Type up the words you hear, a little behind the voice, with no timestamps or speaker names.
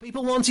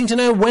People wanting to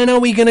know, when are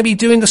we going to be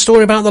doing the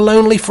story about the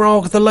lonely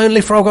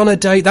frog on a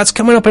date? That's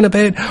coming up in a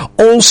bit.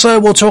 Also,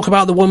 we'll talk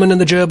about the woman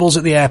and the gerbils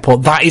at the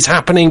airport. That is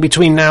happening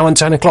between now and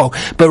 10 o'clock.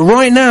 But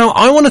right now,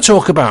 I want to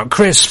talk about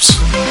crisps.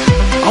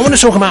 I want to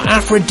talk about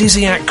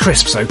Aphrodisiac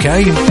crisps,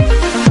 okay?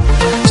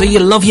 So you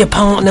love your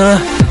partner,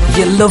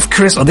 you love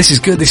crisps. Oh, this is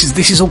good.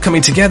 This is all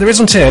coming together,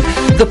 isn't it?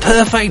 The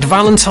perfect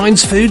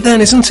Valentine's food then,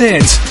 isn't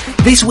it?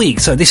 This week,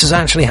 so this has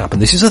actually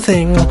happened. This is a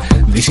thing.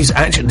 This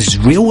is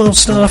real world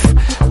stuff.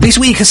 This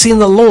week has seen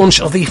the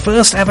launch of the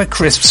first ever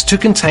crisps to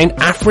contain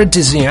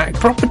aphrodisiac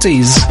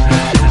properties.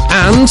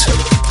 And,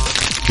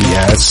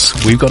 yes,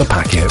 we've got a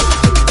packet.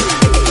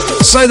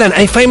 So then,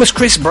 a famous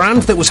crisp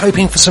brand that was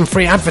hoping for some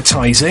free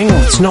advertising,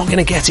 it's not going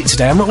to get it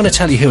today. I'm not going to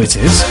tell you who it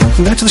is. You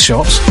can go to the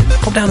shops,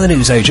 pop down to the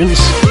newsagents,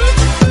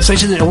 say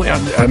to the,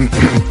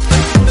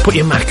 put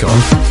your Mac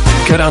on,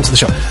 go down to the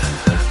shop.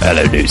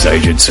 Hello,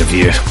 newsagents, have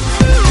you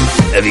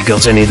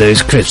got any of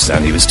those crisps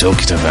that he was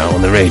talking about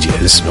on the radio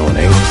this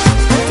morning?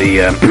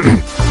 The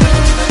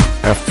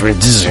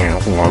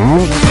aphrodisiac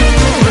one.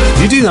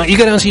 You do that, you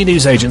go down to your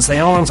newsagents, they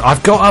are on.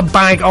 I've got a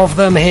bag of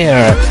them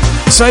here.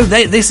 So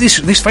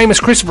this famous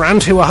crisp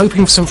brand, who are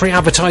hoping for some free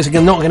advertising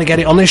and not going to get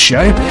it on this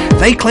show,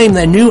 they claim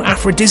their new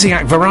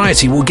aphrodisiac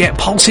variety will get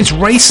pulses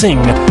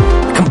racing,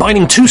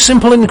 combining two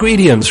simple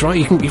ingredients, right?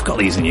 You've got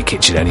these in your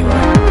kitchen anyway.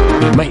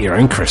 You make your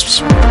own crisps.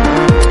 Do you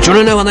want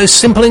to know what those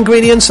simple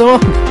ingredients are?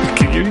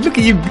 Look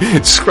at you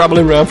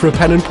scrabbling around for a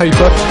pen and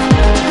paper.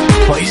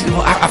 What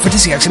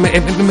aphrodisiacs in my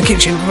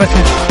kitchen?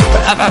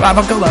 Have I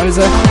got those?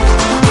 In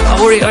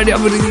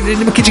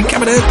my kitchen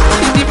cabinet?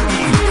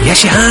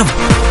 Yes, you have.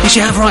 Yes,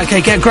 you have. Right,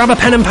 okay, grab a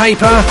pen and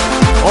paper.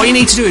 All you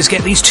need to do is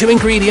get these two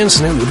ingredients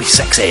and it'll be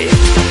sexy.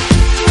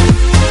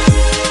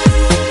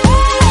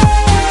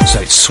 So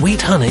it's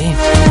sweet honey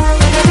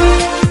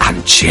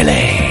and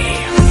chili.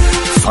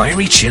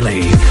 Fiery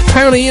chili.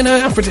 Apparently,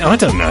 I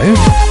don't know.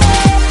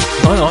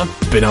 I've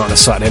been out on a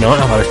Saturday night,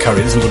 I've had a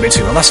curry that's a little bit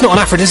too much. That's not an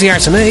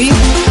aphrodisiac to me.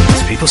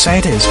 As people say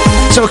it is.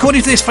 So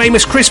according to this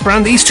famous crisp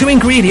brand, these two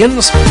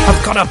ingredients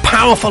have got a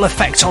powerful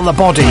effect on the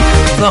body.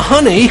 The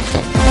honey,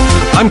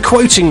 I'm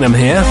quoting them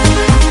here,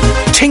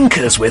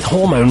 tinkers with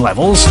hormone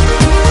levels,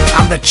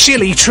 and the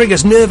chili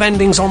triggers nerve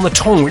endings on the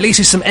tongue,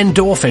 releases some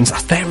endorphins.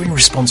 They're in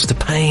response to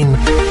pain.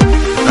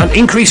 And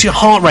increase your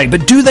heart rate.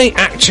 But do they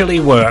actually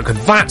work?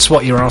 That's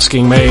what you're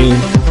asking me.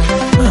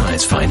 Well,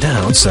 let's find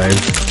out. So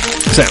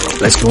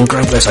let's go and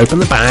let's open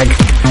the bag.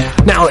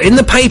 Now, in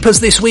the papers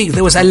this week,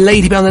 there was a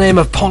lady by the name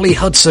of Polly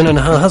Hudson and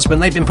her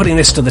husband. They've been putting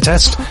this to the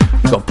test.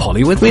 We've got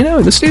Polly with me now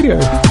in the studio.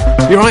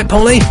 You all right,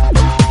 Polly?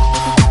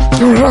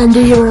 You're right,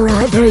 Andy, you're all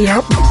right there,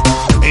 yep.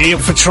 Are you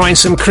up for trying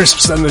some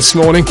crisps then this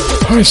morning?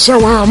 I so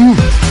am.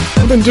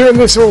 I've been doing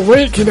this all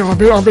week,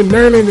 I've been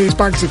nailing these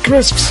bags of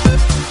crisps.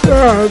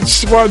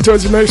 It's what it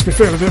does, it makes me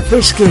feel a bit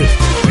frisky. I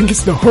think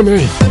it's the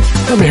honey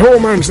and the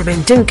hormones they've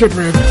been tinkered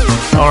with.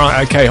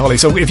 Alright, okay, Holly,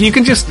 so if you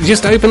can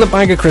just open the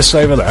bag of crisps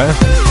over there.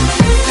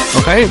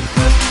 Okay,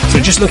 so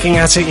just looking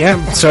at it, yeah.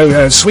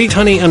 So, sweet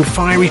honey and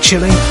fiery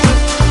chili.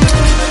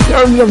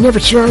 I've never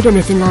tried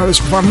anything like this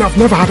before. I've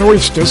never had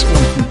oysters.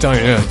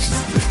 Don't,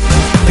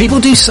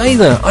 people do say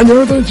that. I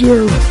know they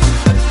do.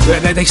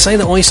 They say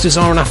that oysters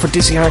are an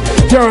aphrodisiac.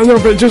 Yeah, I know,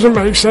 but it doesn't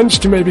make sense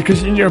to me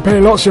because you pay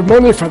lots of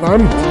money for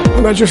them,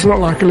 and they just look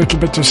like a little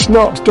bit of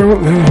snot,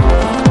 don't they?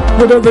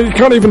 You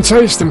can't even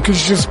taste them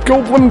because you just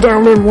gulp one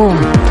down in one.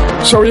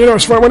 So,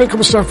 so when it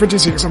comes to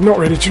aphrodisiacs, I've not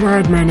really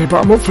tried many,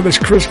 but I'm up for this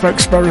crisp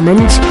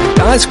experiment.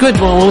 That's good.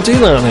 Well, we'll do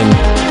that then.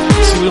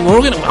 So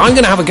I'm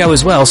going to have a go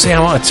as well. See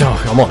how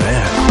I'm on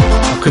air.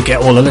 I could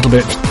get all a little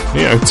bit,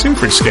 too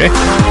risky.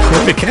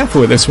 Be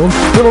careful with this one.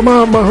 Well,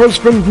 my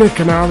husband Nick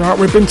and I, right,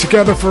 we've been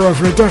together for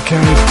over a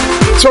decade.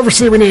 So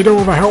obviously we need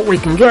all the help we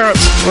can get.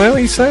 Well,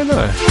 you say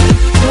that.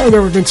 I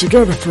know we've been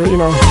together for,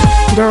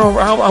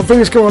 now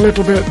things go a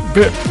little bit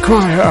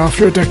quiet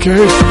after a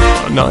decade.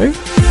 No?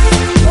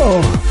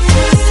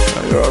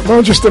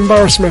 I'll just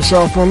embarrass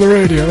myself on the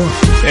radio.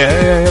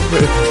 Yeah,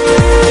 but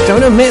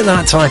don't admit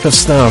that type of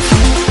stuff.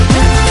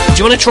 Do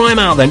you want to try them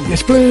out then?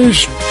 Yes,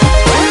 please.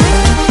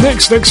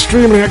 Nick's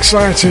extremely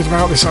excited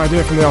about this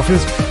idea from the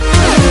office.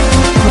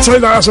 I'll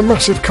take that as a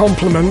massive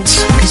compliment,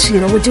 because,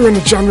 we're doing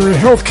the January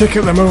health kick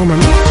at the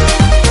moment.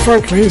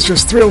 Frankly, he's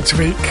just thrilled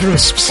to eat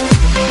crisps.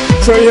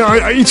 So,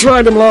 he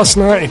tried them last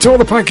night. He tore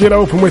the packet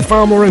open with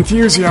far more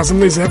enthusiasm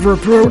than he's ever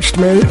approached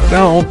me.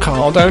 No,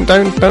 Carl, don't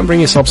bring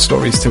your sob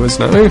stories to us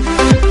now.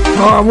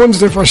 I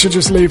wondered if I should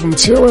just leave them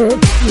to it.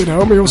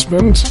 My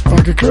husband,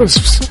 bag of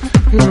crisps.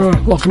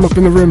 Lock them up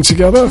in the room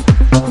together.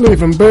 Leave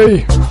them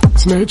be.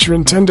 It's nature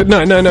intended.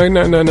 No,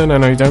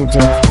 don't.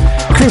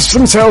 Crisps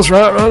themselves,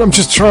 right? I'm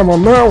just trying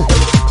one now.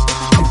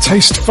 They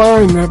taste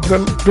fine. They're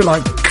a bit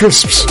like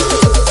crisps. A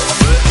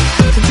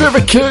bit of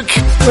a kick.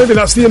 Maybe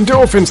that's the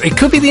endorphins. It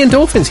could be the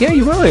endorphins. Yeah,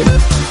 you're right.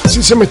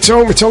 It's in my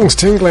tongue. My tongue's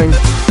tingling.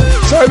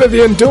 It's either the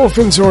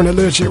endorphins or an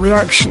allergic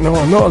reaction. No,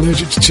 I'm not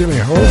allergic to chili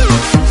at all.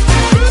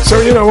 So,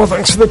 well,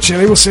 thanks for the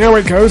chili. We'll see how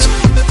it goes.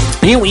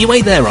 You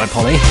wait there, right,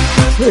 Polly?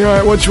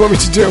 Yeah, what do you want me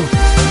to do?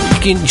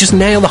 You can just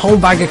nail the whole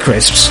bag of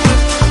crisps.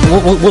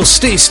 we'll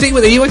stick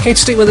with it. Are you okay to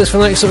stick with us for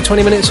the next sort of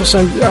 20 minutes or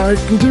so? Yeah, I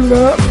can do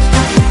that.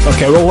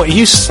 Okay, well, what,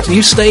 you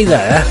stay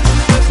there.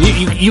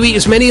 You eat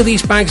as many of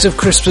these bags of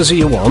crisps as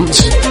you want.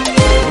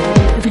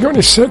 Have you got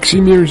any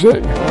sexy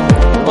music?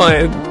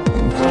 Well,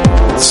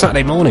 it's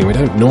Saturday morning, we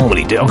don't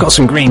normally do. I've got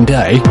some Green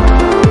Day.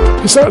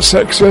 Is that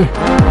sexy?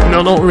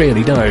 No, not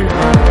really, no.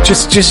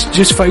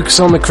 Just focus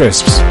on the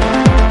crisps.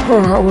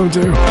 Alright, I will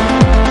do.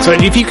 So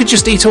if you could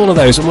just eat all of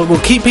those, and we'll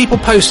keep people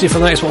posted for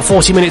the next,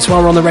 40 minutes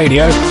while we're on the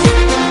radio.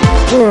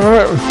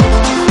 Alright.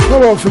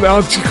 I'm on for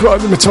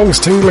that. My tongue's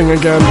tingling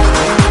again.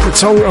 The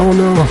tongue, oh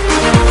no.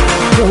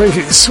 I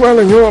think it's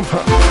swelling up.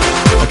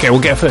 Okay, we'll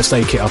get a first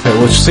aid kit up here.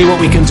 We'll see what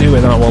we can do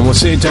with that one. We'll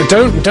see.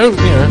 Don't, no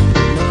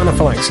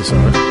anaphylaxis,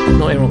 alright?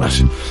 Not even all that.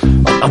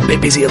 I'm a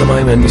bit busy at the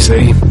moment, you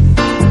see.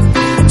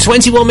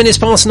 21 minutes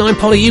past 9,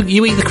 Polly,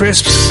 you eat the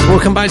crisps. We'll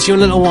come back to you in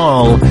a little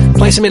while.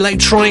 Play some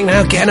electronic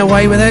now, getting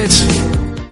away with it.